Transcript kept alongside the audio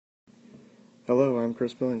Hello, I'm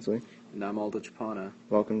Chris Billingsley. And I'm Aldo Chipana.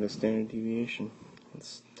 Welcome to Standard Deviation.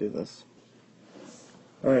 Let's do this.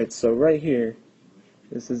 Alright, so right here,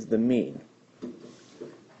 this is the mean.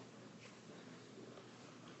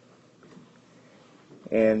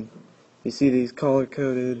 And you see these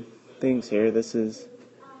color-coded things here. That's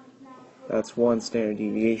one standard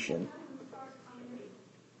deviation.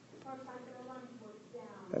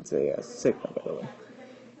 That's a sigma, by the way.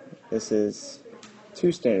 This is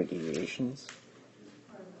two standard deviations.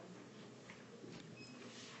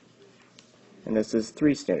 And this is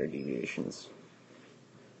three standard deviations.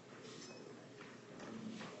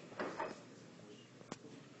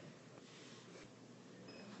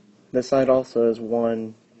 This side also has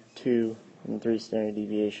 1, 2, and 3 standard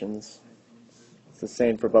deviations. It's the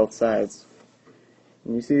same for both sides.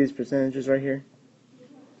 And you see these percentages right here?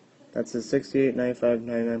 That's the 68, 95,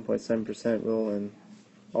 99.7% rule, and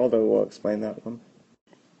Aldo will explain that one.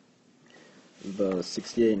 The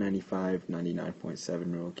 68, 95,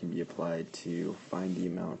 99.7 rule can be applied to find the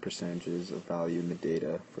amount of percentages of value in the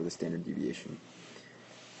data for the standard deviation.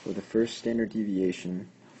 For the first standard deviation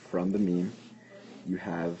from the mean, you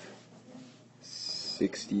have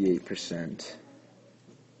 68%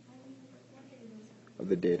 of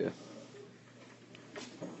the data.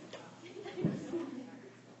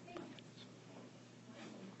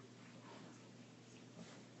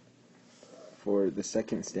 For the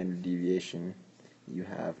second standard deviation, you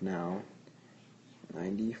have now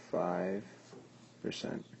 95%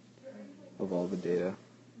 of all the data.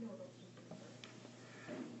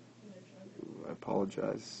 Ooh, I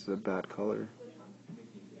apologize, it's a bad color.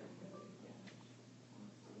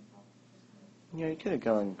 Yeah, you could have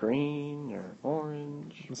gone green or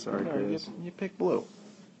orange. I'm sorry, No, Chris. you picked blue.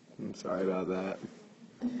 I'm sorry about that.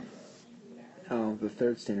 Now, the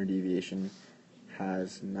third standard deviation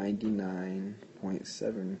has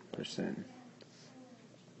 99.7%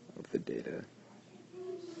 of the data.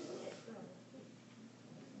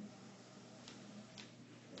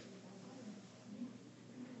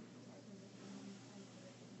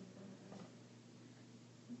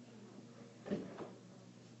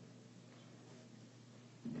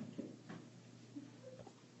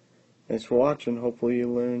 Thanks for watching. Hopefully you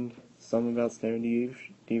learned something about standard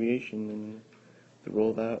deviation and the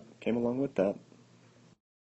rule that came along with that.